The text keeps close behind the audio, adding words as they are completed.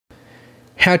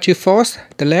How to force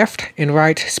the left and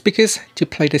right speakers to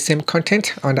play the same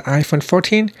content on the iPhone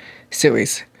 14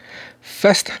 series.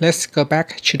 First, let's go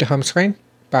back to the home screen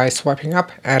by swiping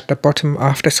up at the bottom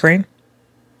of the screen.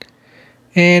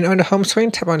 And on the home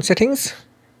screen, tap on Settings.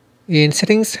 In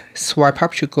Settings, swipe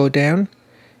up to go down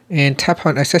and tap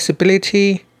on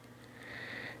Accessibility.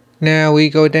 Now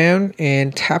we go down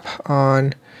and tap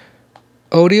on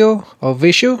Audio or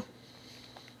Visual,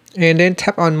 and then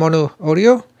tap on Mono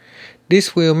Audio.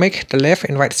 This will make the left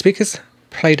and right speakers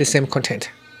play the same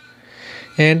content.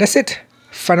 And that's it.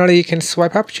 Finally, you can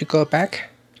swipe up to go back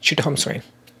to the home screen.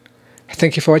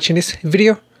 Thank you for watching this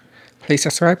video. Please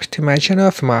subscribe to my channel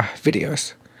for more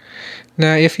videos.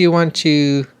 Now, if you want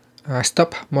to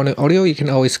stop mono audio, you can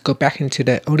always go back into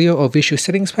the audio or visual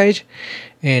settings page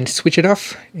and switch it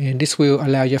off, and this will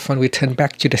allow your phone to return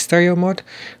back to the stereo mode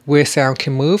where sound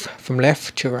can move from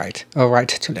left to right or right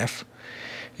to left.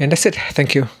 And that's it.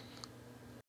 Thank you.